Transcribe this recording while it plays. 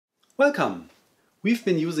Welcome! We've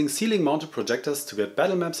been using ceiling mounted projectors to get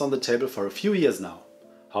battle maps on the table for a few years now.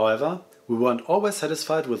 However, we weren't always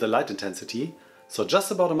satisfied with the light intensity, so just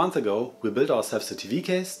about a month ago we built ourselves a TV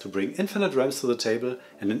case to bring infinite ramps to the table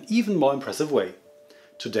in an even more impressive way.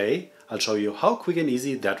 Today I'll show you how quick and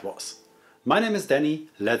easy that was. My name is Danny,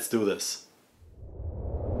 let's do this!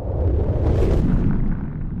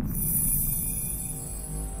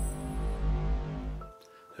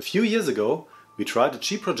 A few years ago we tried a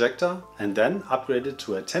cheap projector and then upgraded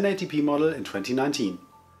to a 1080p model in 2019.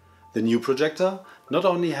 The new projector not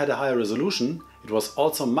only had a higher resolution, it was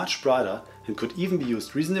also much brighter and could even be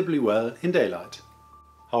used reasonably well in daylight.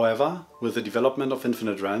 However, with the development of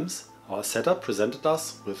infinite realms, our setup presented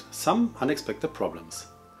us with some unexpected problems.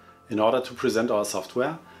 In order to present our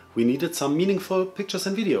software, we needed some meaningful pictures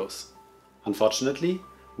and videos. Unfortunately,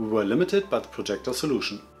 we were limited by the projector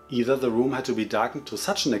solution. Either the room had to be darkened to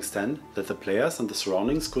such an extent that the players and the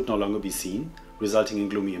surroundings could no longer be seen, resulting in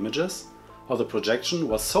gloomy images, or the projection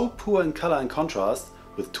was so poor in color and contrast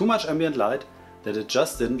with too much ambient light that it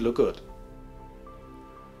just didn't look good.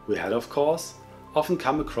 We had, of course, often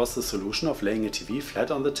come across the solution of laying a TV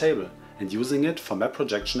flat on the table and using it for map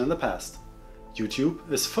projection in the past.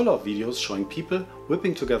 YouTube is full of videos showing people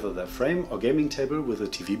whipping together their frame or gaming table with a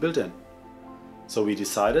TV built in. So we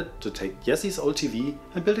decided to take Jesse's old TV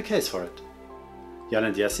and build a case for it. Jan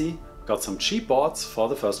and Jesse got some cheap boards for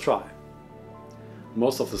the first try.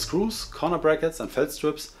 Most of the screws, corner brackets and felt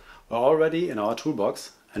strips were already in our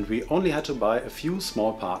toolbox and we only had to buy a few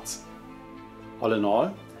small parts. All in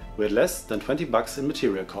all, we had less than 20 bucks in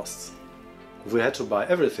material costs. If we had to buy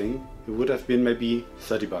everything, it would have been maybe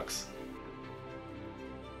 30 bucks.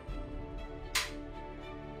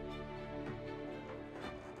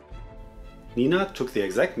 Nina took the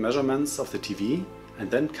exact measurements of the TV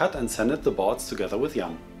and then cut and sanded the boards together with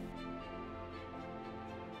Jan.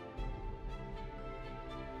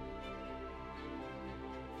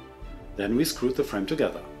 Then we screwed the frame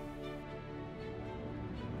together.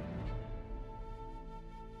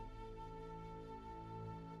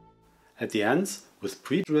 At the ends with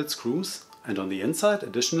pre-drilled screws and on the inside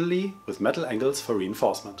additionally with metal angles for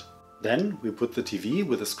reinforcement. Then we put the TV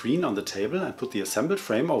with a screen on the table and put the assembled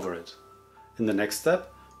frame over it. In the next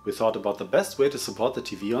step, we thought about the best way to support the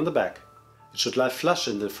TV on the back. It should lie flush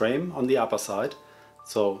in the frame on the upper side,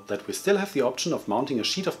 so that we still have the option of mounting a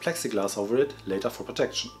sheet of plexiglass over it later for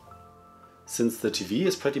protection. Since the TV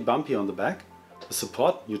is pretty bumpy on the back, the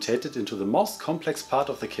support mutated into the most complex part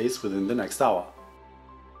of the case within the next hour.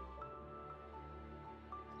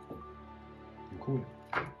 Cool.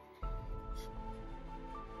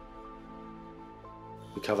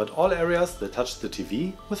 We covered all areas that touched the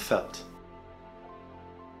TV with felt.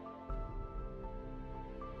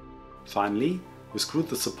 Finally, we screwed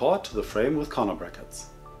the support to the frame with corner brackets.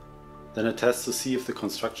 Then a test to see if the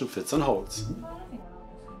construction fits on holes.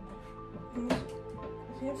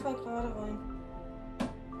 Auf jeden Fall gerade rein.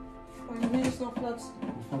 Weil hier ist noch Platz.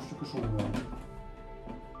 Muss noch ein Stück geschoben werden.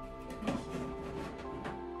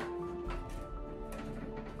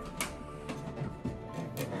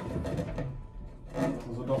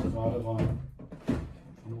 Also doch gerade rein.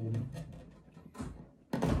 Von oben.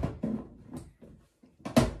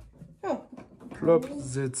 Plop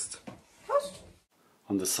sitzt.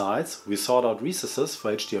 On the sides, we sawed out recesses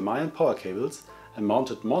for HDMI and power cables and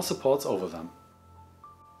mounted more supports over them.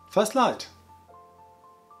 First light!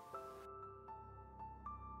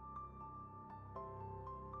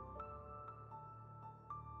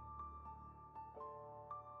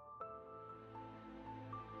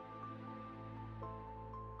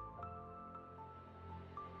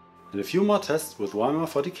 And a few more tests with Warhammer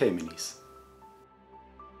 40k minis.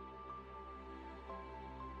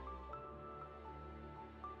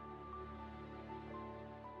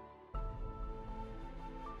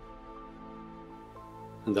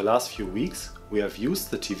 In the last few weeks, we have used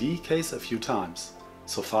the TV case a few times,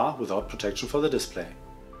 so far without protection for the display.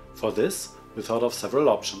 For this, we thought of several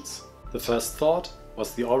options. The first thought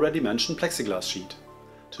was the already mentioned plexiglass sheet.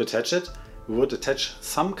 To attach it, we would attach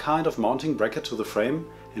some kind of mounting bracket to the frame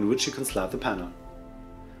in which you can slide the panel.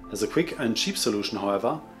 As a quick and cheap solution,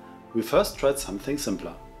 however, we first tried something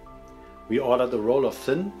simpler. We ordered a roll of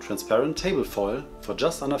thin, transparent table foil for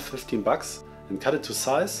just under 15 bucks and cut it to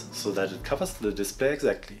size so that it covers the display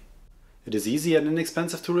exactly. It is easy and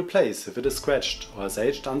inexpensive to replace if it is scratched or has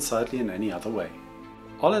aged unsightly in any other way.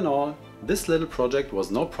 All in all, this little project was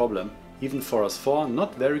no problem, even for us four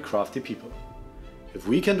not very crafty people. If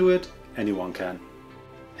we can do it, anyone can.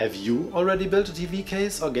 Have you already built a TV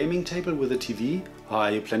case or gaming table with a TV, or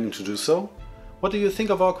are you planning to do so? What do you think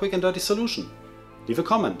of our quick and dirty solution? Leave a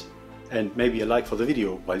comment. and maybe a like for the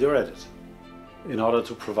video while you're at it. In order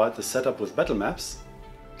to provide the setup with battle maps,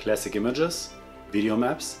 classic images, video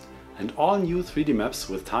maps, and all new 3D maps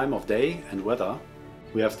with time of day and weather,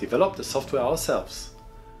 we have developed the software ourselves,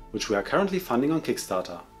 which we are currently funding on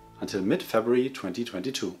Kickstarter until mid-February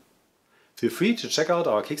 2022. Feel free to check out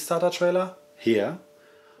our Kickstarter trailer here,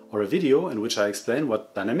 or a video in which I explain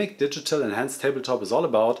what dynamic digital enhanced tabletop is all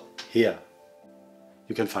about here.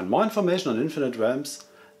 You can find more information on Infinite Realms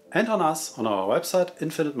and on us on our website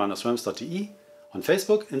infinite-realms.de, on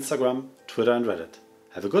Facebook, Instagram, Twitter and Reddit.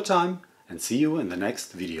 Have a good time and see you in the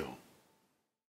next video.